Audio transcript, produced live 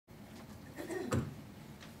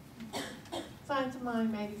Mind to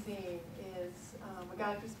Mind magazine is a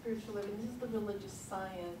guide for spiritual living. This is the religious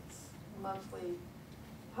science monthly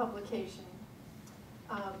publication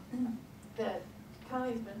that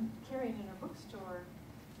Connie's been carrying in her bookstore.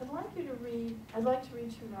 I'd like to read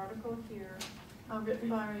you an article here written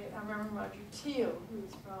by Reverend Roger Teal,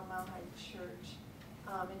 who's from Mount Heights Church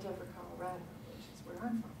in Denver, Colorado, which is where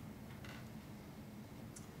I'm from.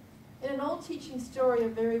 In an old teaching story, a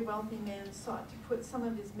very wealthy man sought to put some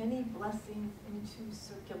of his many blessings into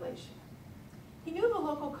circulation. He knew of a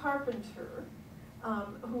local carpenter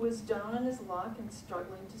who was down on his luck and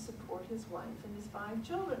struggling to support his wife and his 5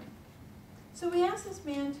 children. So he asked this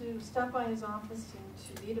man to stop by his office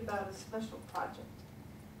and to meet about a special project.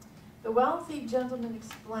 The wealthy gentleman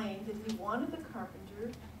explained that he wanted the carpenter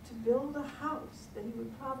to build a house that he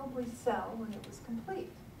would probably sell when it was complete.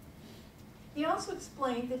 He also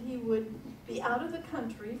explained that he would be out of the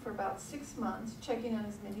country for about 6 months, checking on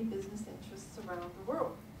his many business interests around the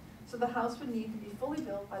world. So the house would need to be fully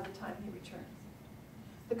built by the time he returns.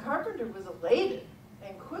 The carpenter was elated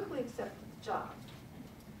and quickly accepted the job.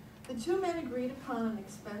 The 2 men agreed upon an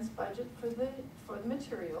expense budget for the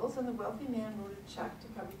materials, and the wealthy man wrote a check to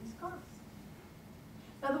cover these costs.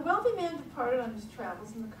 Now the wealthy man departed on his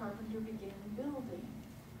travels, and the carpenter began building.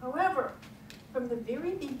 However, from the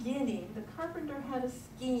very beginning, the carpenter had a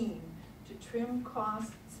scheme to trim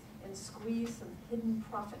costs and squeeze some hidden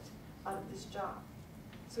profit out of this job.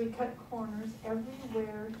 So he cut corners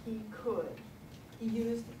everywhere he could. He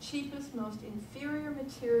used the cheapest, most inferior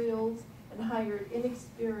materials and hired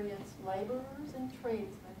inexperienced laborers and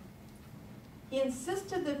tradesmen. He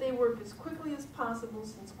insisted that they work as quickly as possible,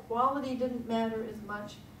 since quality didn't matter as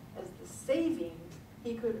much as the savings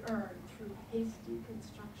he could earn through hasty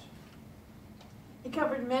construction. He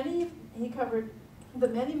covered the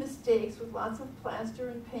many mistakes with lots of plaster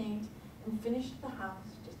and paint and finished the house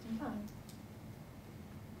just in time.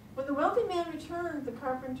 When the wealthy man returned, the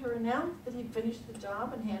carpenter announced that he'd finished the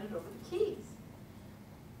job and handed over the keys.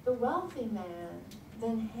 The wealthy man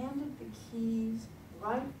then handed the keys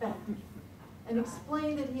right back and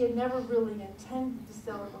explained that he had never really intended to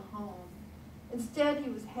sell the home. Instead,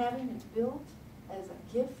 he was having it built as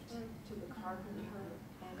a gift to the carpenter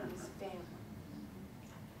and his family.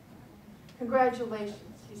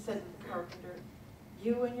 Congratulations, he said to the carpenter.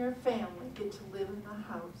 You and your family get to live in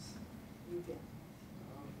the house you built.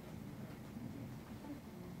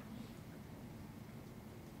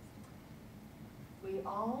 We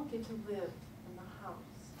all get to live in the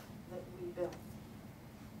house that we built.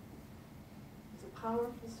 It's a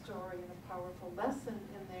powerful story and a powerful lesson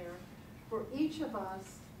in there for each of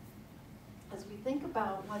us as we think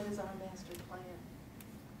about what is our master plan.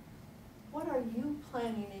 What are you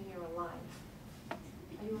planning in your life?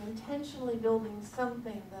 Are you intentionally building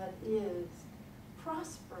something that is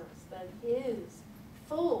prosperous, that is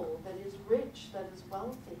full, that is rich, that is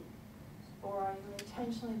wealthy? Or are you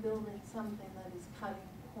intentionally building something that is cutting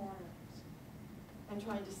corners and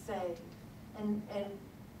trying to save and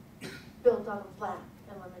built out of lack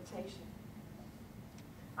and limitation?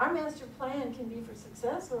 Our master plan can be for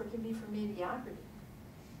success or it can be for mediocrity.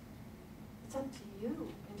 It's up to you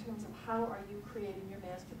in terms of how are you creating your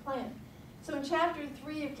master plan. So in chapter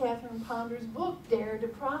 3 of Catherine Ponder's book, Dare to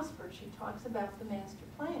Prosper, she talks about the master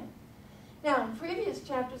plan. Now, in previous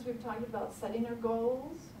chapters, we've talked about setting our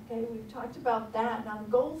goals. Okay, we've talked about that. Now,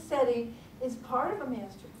 goal setting is part of a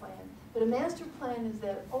master plan, but a master plan is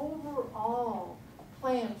that overall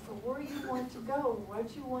plan for where you want to go,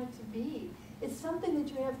 what you want to be. It's something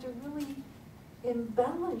that you have to really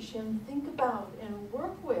embellish and think about and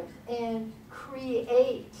work with and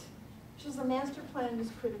create, which is a master plan is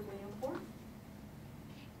critically important.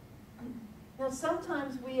 Now,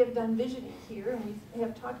 sometimes we have done visioning here, and we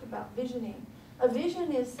have talked about visioning. A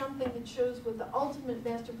vision is something that shows what the ultimate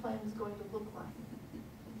master plan is going to look like.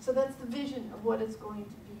 So that's the vision of what it's going to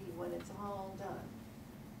be when it's all done.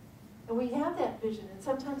 And we have that vision, and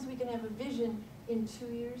sometimes we can have a vision in 2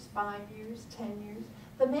 years, 5 years, 10 years.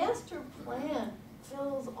 The master plan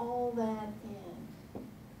fills all that in.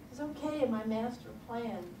 It's okay in my master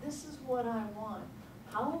plan. This is what I want.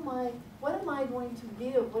 What am I going to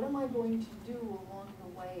give? What am I going to do along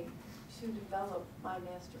the way to develop my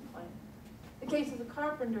master plan? In the case of the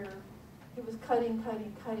carpenter, he was cutting,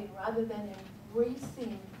 rather than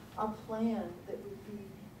embracing a plan that would be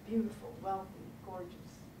beautiful, wealthy,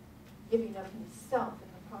 gorgeous, giving of himself in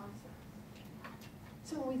the process.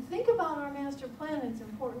 So when we think about our master plan, it's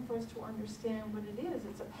important for us to understand what it is.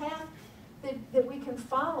 It's a path that we can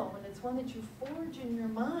follow, and it's one that you forge in your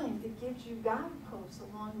mind that gives you guideposts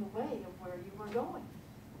along the way of where you are going.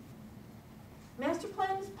 Master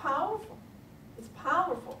plan is powerful. It's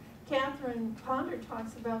powerful. Catherine Ponder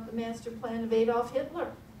talks about the master plan of Adolf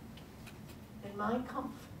Hitler in Mein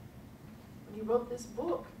Kampf. When he wrote this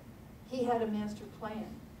book, he had a master plan.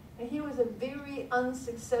 And he was a very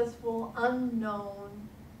unsuccessful, unknown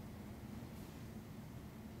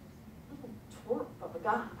little twerp of a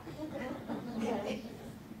guy. Okay?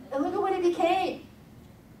 And look at what he became.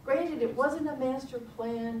 Granted, it wasn't a master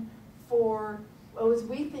plan for, well, as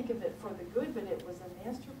we think of it, for the good, but it was a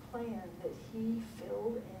master plan that he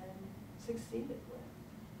filled and succeeded with.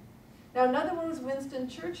 Now, another one was Winston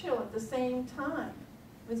Churchill at the same time.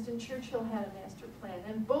 Winston Churchill had a master plan,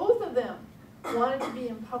 and both of them wanted to be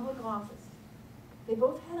in public office. They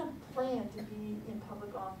both had a plan to be in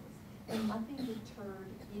public office, and nothing deterred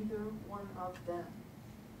either one of them.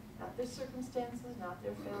 Not their circumstances, not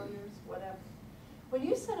their failures, whatever. When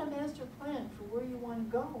you set a master plan for where you want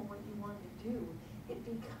to go and what you want to do, it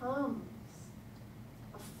becomes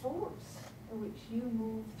a force in which you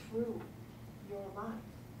move through your life.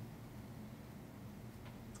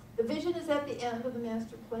 The vision is at the end of the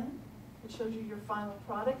master plan. It shows you your final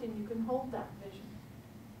product, and you can hold that vision.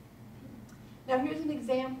 Now, here's an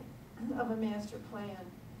example of a master plan.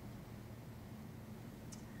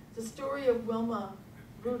 The story of Wilma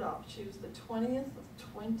Rudolph. She was the 20th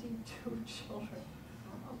of 22 children.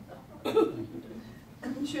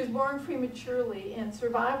 She was born prematurely, and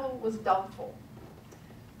survival was doubtful.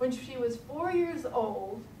 When she was 4 years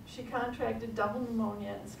old, she contracted double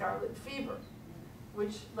pneumonia and scarlet fever,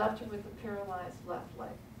 which left her with a paralyzed left leg.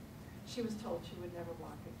 She was told she would never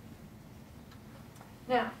walk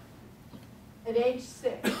again. Now, at age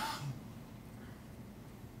 6,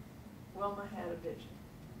 Wilma had a vision,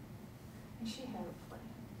 and she had a plan.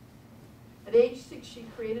 At age 6, she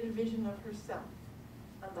created a vision of herself,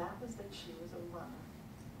 and that was that she was a runner.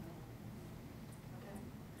 Okay?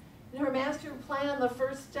 In her master plan, the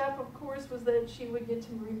first step, of course, was that she would get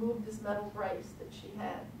to remove this metal brace that she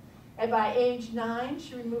had. And by age 9,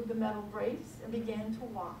 she removed the metal brace and began to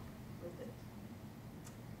walk with it.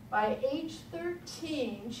 By age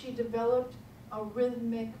 13, she developed a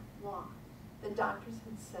rhythmic walk that doctors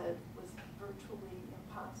had said was virtually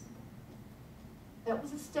impossible. That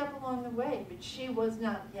was a step along the way, but she was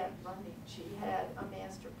not yet running. She had a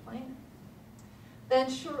master plan. Then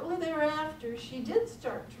shortly thereafter, she did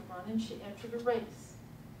start to run, and she entered a race.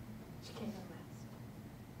 She came in last,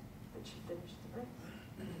 but she finished the race.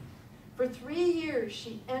 For 3 years,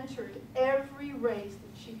 she entered every race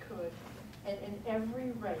that she could, and in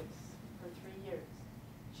every race for 3 years,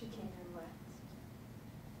 she came in last.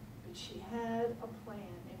 But she had a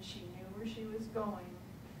plan, and she knew where she was going.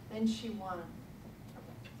 Then she won a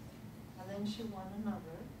race, and then she won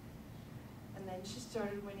another, and then she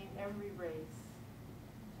started winning every race.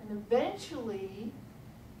 And eventually,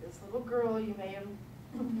 this little girl, you may have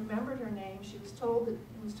remembered her name, she was told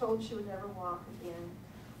she would never walk again,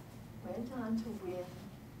 went on to win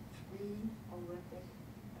 3 Olympic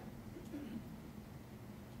medals.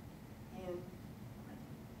 And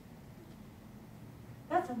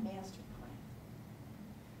that's a master plan.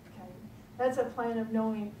 Okay? That's a plan of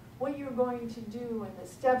knowing what you're going to do and the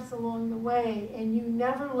steps along the way, and you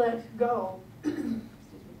never let go. Excuse me.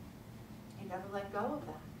 You never let go of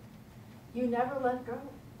that. You never let go.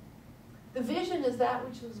 The vision is that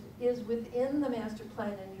which is within the master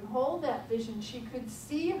plan, and you hold that vision. She could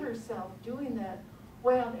see herself doing that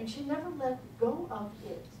well, and she never let go of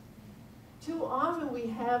it. Too often we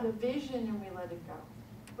have a vision and we let it go.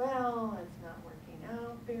 Well, it's not working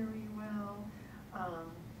out very well.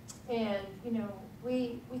 And, you know,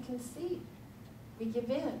 we concede. We give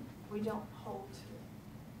in. We don't hold to it.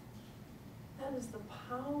 That is the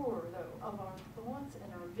power, though, of our thoughts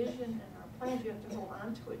and our vision and our plans. You have to hold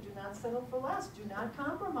on to it. Do not settle for less. Do not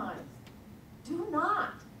compromise. Do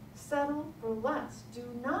not settle for less. Do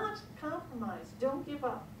not compromise. Don't give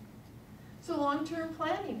up. So long-term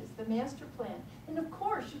planning is the master plan. And of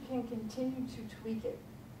course, you can continue to tweak it.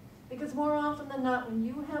 Because more often than not, when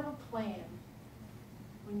you have a plan,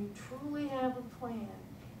 when you truly have a plan,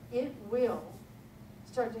 it will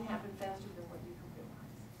start to happen faster than what you can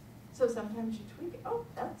realize. So sometimes you tweak it. Oh,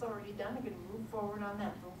 that's already done. I'm going to move forward on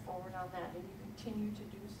that, move forward on that, and you continue to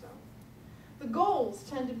do so. The goals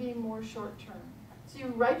tend to be more short-term. So you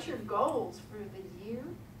write your goals for the year.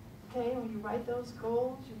 Okay, when you write those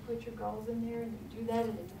goals, you put your goals in there, and you do that,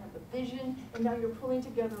 and then you have a vision, and now you're pulling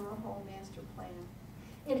together a whole master plan.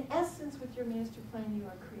 In essence, with your master plan, you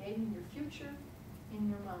are creating your future in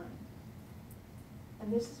your mind.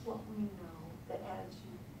 And this is what we know, that as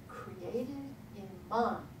you create it in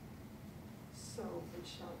mind, so it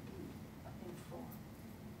shall be in form.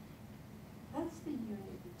 That's the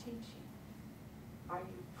unity teaching. Are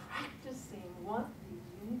you practicing what the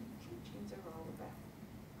unity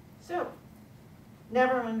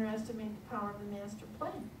Never underestimate the power of the master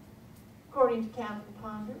plan. According to Catherine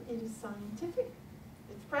Ponder, it is scientific.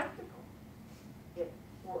 It's practical. It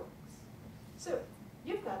works. So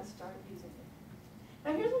you've got to start using it.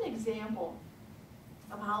 Now here's an example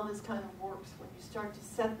of how this kind of works when you start to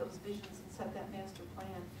set those visions and set that master plan.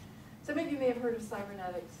 Some of you may have heard of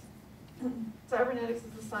cybernetics. Cybernetics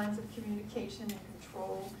is the science of communication and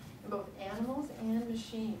control in both animals and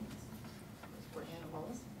machines. We're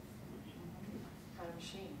animals, kind of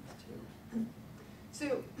machines too.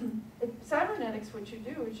 So cybernetics, what you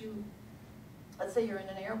do is let's say you're in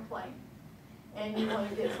an airplane and you want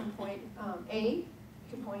to get from point A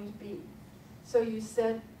to point B. So you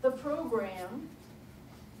set the program.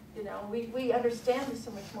 You know, we understand this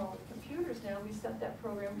so much more with computers now. We set that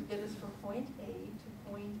program to get us from point A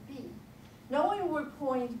to point B. Knowing where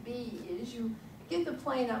point B is, you get the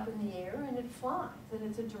plane up in the air and it flies, and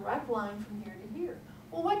it's a direct line from here to here.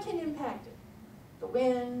 Well, what can impact it? The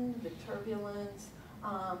wind, the turbulence,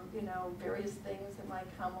 you know, various things that might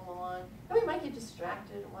come along. And we might get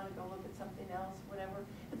distracted and want to go look at something else, whatever.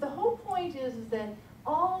 But the whole point is that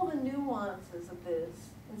all the nuances of this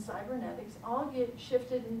in cybernetics all get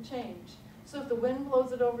shifted and changed. So if the wind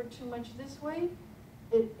blows it over too much this way,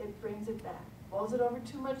 it brings it back. Blows it over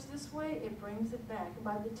too much this way, it brings it back. And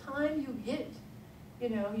by the time you get, you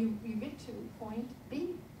know, you get to point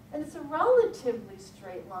B. And it's a relatively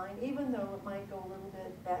straight line, even though it might go a little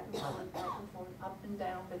bit back and forth, up and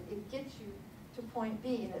down, but it gets you to point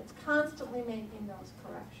B, and it's constantly making those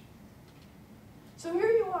corrections. So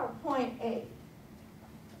here you are, point A.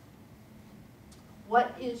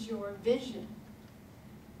 What is your vision?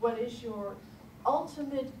 What is your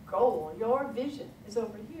ultimate goal? Your vision is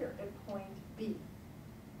over here at point B.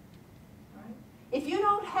 Right? If you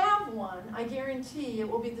don't have one, I guarantee it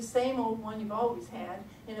will be the same old one you've always had,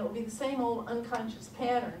 and it will be the same old unconscious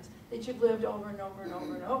patterns that you've lived over and over and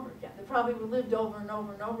over and over again. They probably were lived over and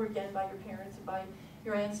over and over again by your parents and by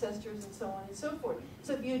your ancestors and so on and so forth.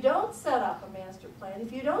 So if you don't set up a master plan,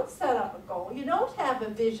 if you don't set up a goal, you don't have a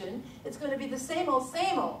vision, it's going to be the same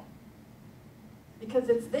old, because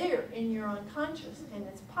it's there in your unconscious and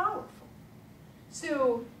it's powerful.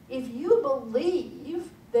 So if you believe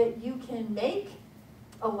that you can make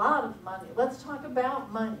a lot of money, let's talk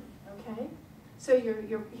about money, okay? So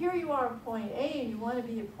here you are at point A and you want to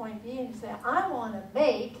be at point B and you say, I want to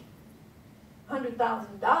make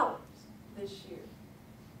 $100,000 this year.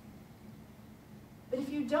 But if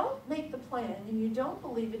you don't make the plan and you don't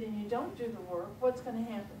believe it and you don't do the work, what's going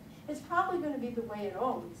to happen? It's probably going to be the way it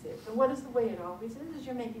always is. And what is the way it always is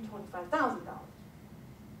you're making $25,000.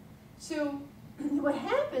 So what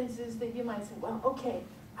happens is that you might say, well, okay,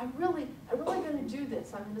 I'm really going to do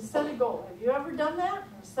this. I'm going to set a goal. Have you ever done that? I'm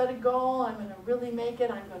going to set a goal. I'm going to really make it.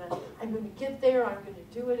 I'm going to get there. I'm going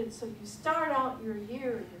to do it. And so you start out your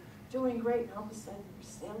year and you're doing great, and all of a sudden your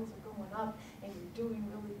sales are going up and you're doing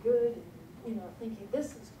really good. And you know, thinking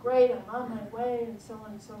this is great, I'm on my way, and so on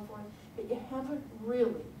and so forth. But you haven't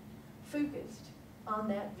really focused on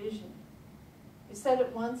that vision. You said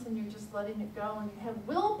it once and you're just letting it go, and you have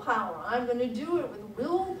willpower. I'm going to do it with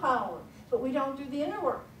willpower. But we don't do the inner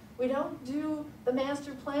work. We don't do the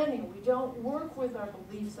master planning. We don't work with our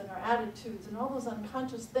beliefs and our attitudes and all those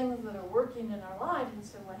unconscious things that are working in our lives. And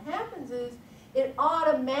so what happens is it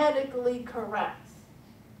automatically corrects.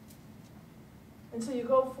 And so you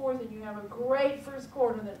go forth and you have a great first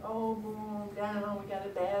quarter, then, oh, boom, down, we got a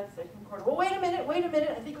bad second quarter. Well, wait a minute,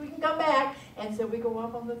 I think we can come back. And so we go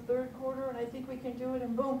up on the third quarter, and I think we can do it,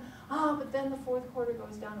 and boom. Ah, but then the fourth quarter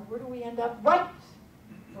goes down, and where do we end up? Right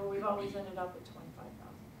where we've always ended up at 25,000.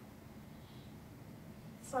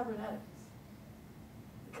 Cybernetics.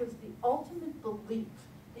 Because the ultimate belief,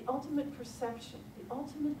 the ultimate perception, the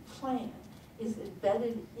ultimate plan is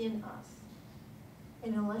embedded in us.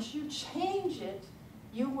 And unless you change it,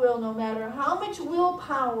 you will, no matter how much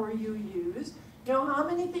willpower you use, you know how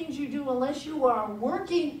many things you do, unless you are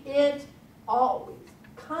working it always,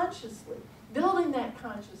 consciously, building that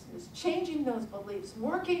consciousness, changing those beliefs,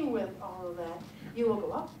 working with all of that, you will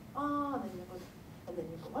go up, then you go down, and then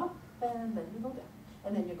you go up, and then you go down.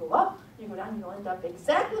 And then you go up, you go down, you'll end up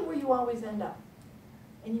exactly where you always end up.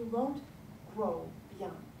 And you won't grow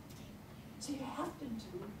beyond. So you have to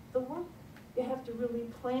do the work. You have to really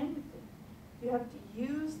plan with it. You have to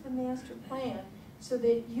use the master plan so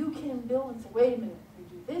that you can build and say, wait a minute, we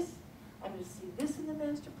do this, I'm going to see this in the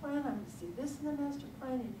master plan, I'm going to see this in the master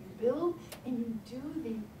plan, and you build and you do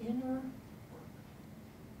the inner work.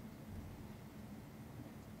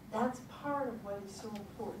 That's part of what is so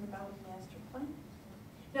important about a master plan.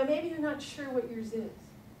 Now maybe you're not sure what yours is.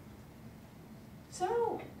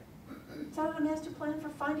 So, it's not a master plan for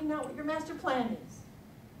finding out what your master plan is.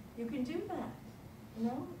 You can do that, you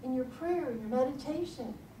know, in your prayer, in your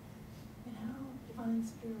meditation. You know, Divine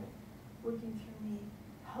Spirit working through me,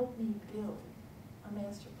 help me build a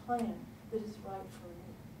master plan that is right for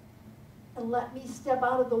me. And let me step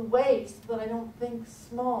out of the way so that I don't think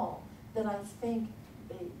small, that I think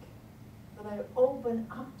big, that I open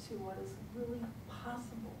up to what is really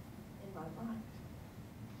possible in my life.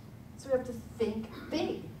 So we have to think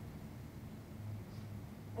big.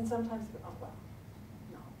 And sometimes we go, oh, well,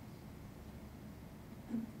 no.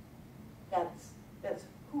 That's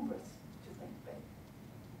hubris to think big,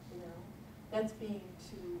 you know. That's being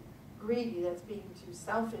too greedy, that's being too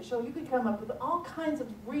selfish. Oh, you could come up with all kinds of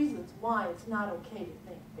reasons why it's not okay to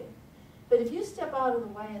think big. But if you step out of the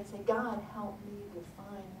way and say, God, help me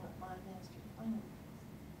define what my master plan is,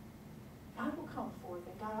 God will come forth,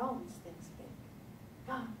 and God always thinks big.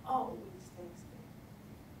 God always thinks big.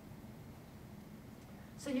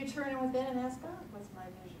 So you turn within and ask God, what's my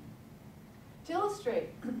vision? To illustrate,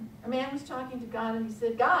 a man was talking to God and he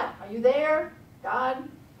said, God, are you there? God,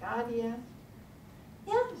 he asked.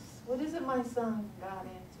 Yes, what is it, my son? God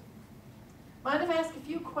answered. Mind if I ask a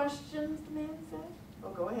few questions, the man said. Oh,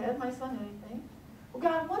 go ahead, my son, anything. Well,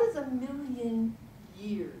 God, what is 1,000,000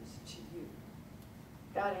 years to you?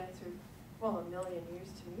 God answered, well, 1,000,000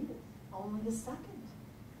 years to me is only a second.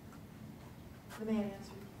 The man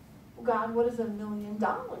answered, well, God, what is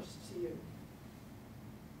 $1,000,000 to you?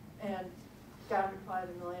 And God replied,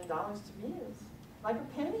 $1,000,000 to me is like a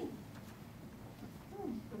penny.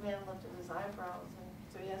 The man lifted his eyebrows, and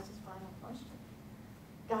so he asked his final question.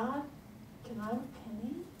 God, can I have a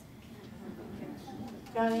penny?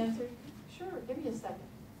 God answered, sure, give me a second.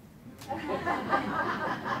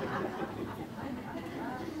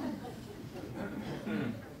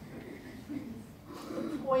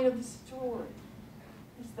 The point of the story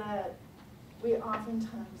is that we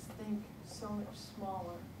oftentimes think so much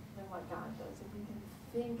smaller than what God does, and we can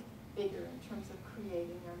think bigger in terms of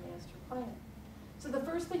creating our master plan. So the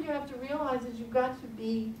first thing you have to realize is you've got to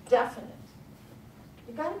be definite.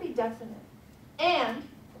 You've got to be definite. And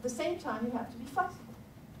at the same time, you have to be flexible.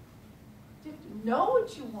 You have to know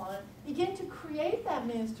what you want, begin to create that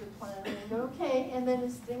master plan, and go, okay, and then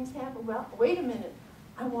as things happen, well, wait a minute,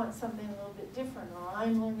 I want something a little bit different, or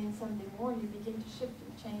I'm learning something more, you begin to shift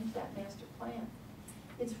and change that master plan.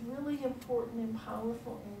 It's really important and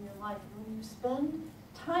powerful in your life. When you spend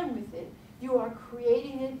time with it, you are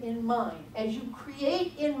creating it in mind. As you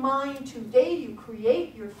create in mind today, you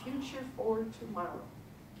create your future for tomorrow.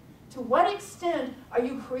 To what extent are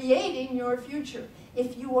you creating your future?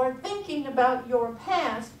 If you are thinking about your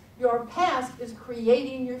past is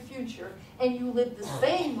creating your future, and you live the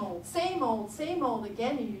same old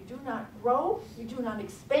again, and you do not grow, you do not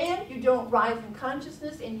expand, you don't rise in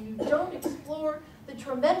consciousness, and you don't explore the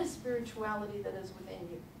tremendous spirituality that is within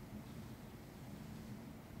you.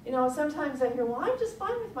 You know, sometimes I hear, well, I'm just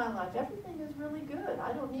fine with my life. Everything is really good.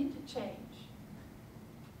 I don't need to change.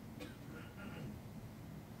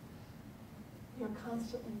 We are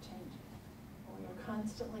constantly changing. And we are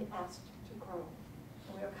constantly asked to grow.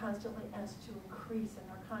 And we are constantly asked to increase in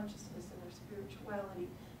our consciousness and our spirituality,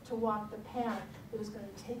 to walk the path that is going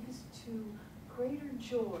to take us to greater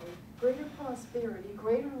joy, greater prosperity,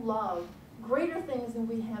 greater love, greater things than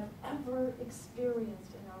we have ever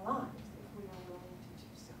experienced in our lives.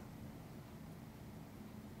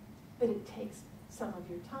 But it takes some of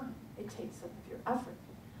your time. It takes some of your effort.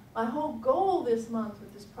 My whole goal this month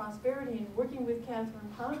with this prosperity and working with Catherine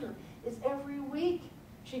Ponder is every week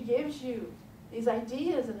she gives you these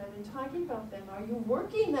ideas, and I've been talking about them. Are you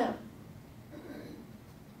working them?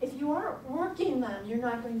 If you aren't working them, you're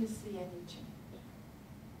not going to see any change.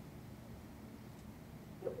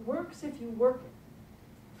 It works if you work it.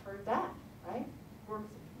 You've heard that, right? It works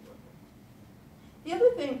if you work it. The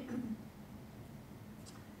other thing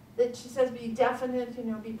that she says, be definite, you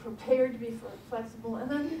know, be prepared to be flexible.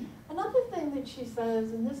 And then another thing that she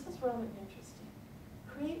says, and this is really interesting,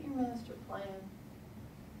 create your master plan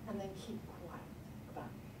and then keep quiet about it.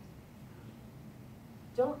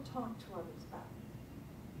 Don't talk to others about it.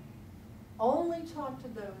 Only talk to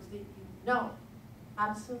those that you know,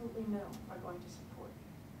 absolutely know, are going to support you.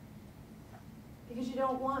 Because you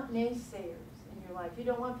don't want naysayers in your life. You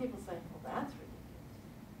don't want people saying, well, that's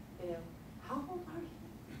ridiculous. You know, how old are you?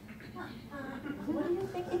 What are you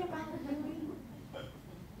thinking about doing?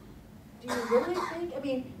 Do you really think? I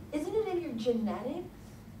mean, isn't it in your genetics?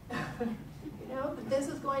 You know, that this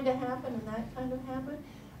is going to happen and that kind of happen?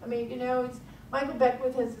 I mean, you know, it's Michael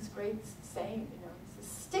Beckwith has this great saying, you know, he says,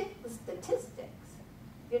 stick the statistics.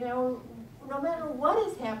 You know, no matter what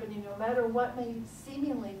is happening, no matter what may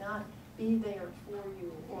seemingly not be there for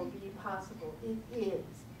you or be possible, it is.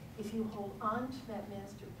 if you hold on to that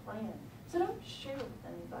master plan. So don't share it with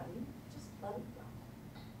anybody, just let it go.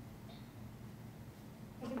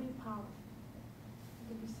 It can be powerful. It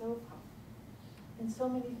can be so powerful. And so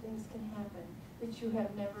many things can happen that you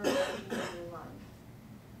have never imagined in your life.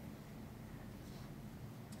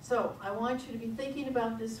 So I want you to be thinking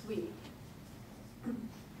about this week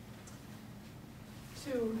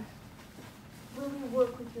to really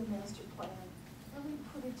work with your master plan. Really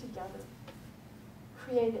put it together.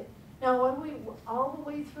 Create it. Now, when all the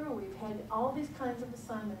way through, we've had all these kinds of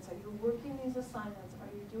assignments. Are you working these assignments? Are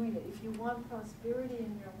you doing it? If you want prosperity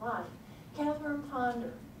in your life, Catherine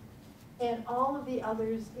Ponder and all of the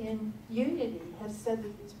others in Unity have said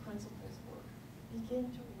that these principles work.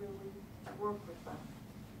 Begin to really work with them.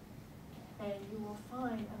 And you will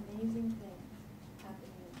find amazing things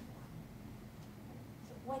happening in your life.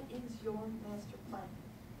 So what is your master plan?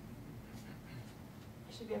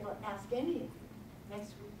 I should be able to ask any of you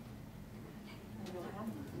next week. And you'll have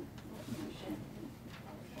it.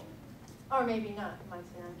 Or maybe not. You might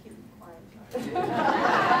say, I'm keeping quiet.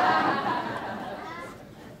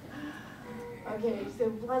 Okay, so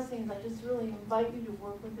blessings. I just really invite you to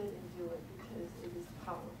work with it and do it because it is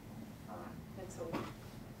powerful. All right, that's all.